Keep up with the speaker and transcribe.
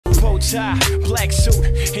tie, black suit,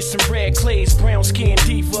 and some red clays, brown skin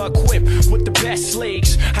diva equipped with the best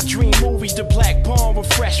legs. I dream movies, the black bomb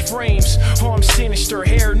with fresh frames, arms sinister,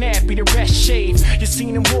 hair nappy, the rest shave. You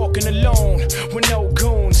seen him walking alone with no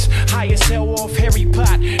goons, high as hell off Harry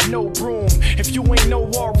Pot, no broom. If you ain't know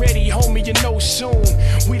already, homie, you know soon.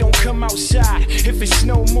 We don't come outside if it's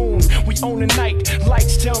no moon. We own the night,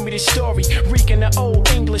 lights tell me the story. Reeking the old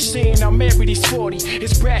English saying I'm married, he's 40.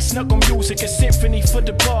 It's brass knuckle music, a symphony for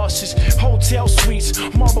the bosses. Hotel suites,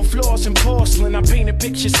 marble floors and porcelain. I paint a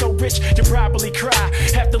picture so rich you probably cry.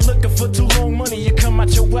 After looking for too long money, you come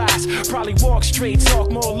out your eyes. Probably walk straight,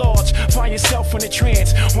 talk more large. Find yourself in a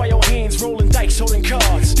trance while your hands rolling dice, holding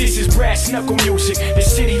cards. This is brass knuckle music, the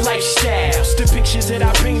city lifestyles. The pictures that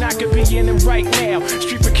I paint, I could be in them right now.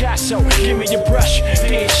 Street Picasso, give me your brush,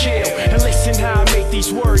 then chill and listen how I make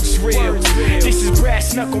these words real. This is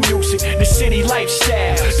brass knuckle music, the city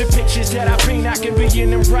lifestyle. The pictures that I paint, I can be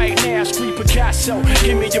in them right now. Street Picasso,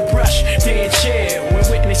 give me your brush, then chill and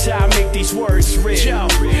witness how I make these words real.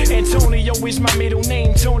 Antonio is my middle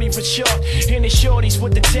name, Tony for short. And the shorties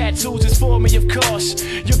with the tattoos is for me, of course.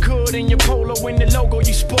 You're good in your polo and the logo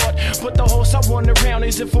you sport, but the horse I run around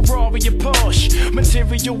is a Ferrari or Porsche.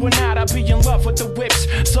 Material or not, I be in love with the whips.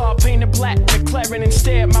 So I painted black McLaren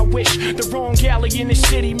instead, my wish. The wrong alley in the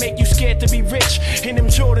city make you scared to be rich. And them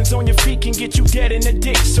Jordans on your feet can get you dead in the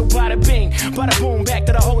ditch. So bada bing, bada boom, back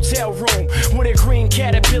to the hotel room, where a green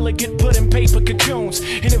caterpillar get put in paper cocoons.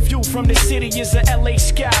 And the view from the city is a LA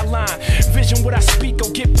skyline. Vision what I speak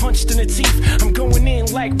or get punched in the teeth. I'm going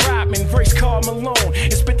in like Rodman, verse Karl Malone,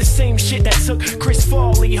 and spit the same shit that took Chris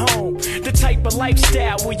Farley home. The type of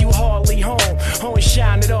lifestyle where you hardly home. On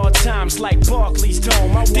shine at all times like Barclays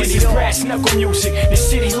Dome. This is brass knuckle music, the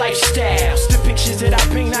city lifestyles. The pictures that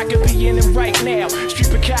I paint, I could be in them right now. Street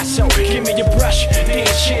Picasso, give me your brush, then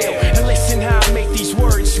chill and listen how I make these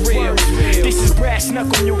words real. This is brass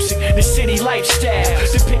knuckle music, the city lifestyle.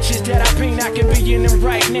 The pictures that I paint, I can be in them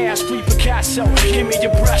right now. Street Picasso, give me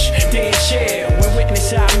your brush, then chill and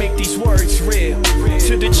witness how I make these words real.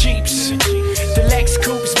 To the Jeeps, the Lex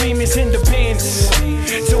Coupes, Beamers, and the Benz.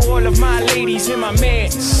 To all of my ladies and my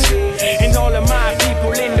mans, and all of my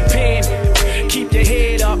people in the pen. Keep your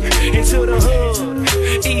head up into the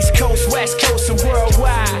hood, East Coast, West Coast, and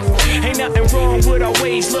worldwide. Ain't nothing wrong with our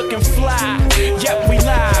ways looking fly.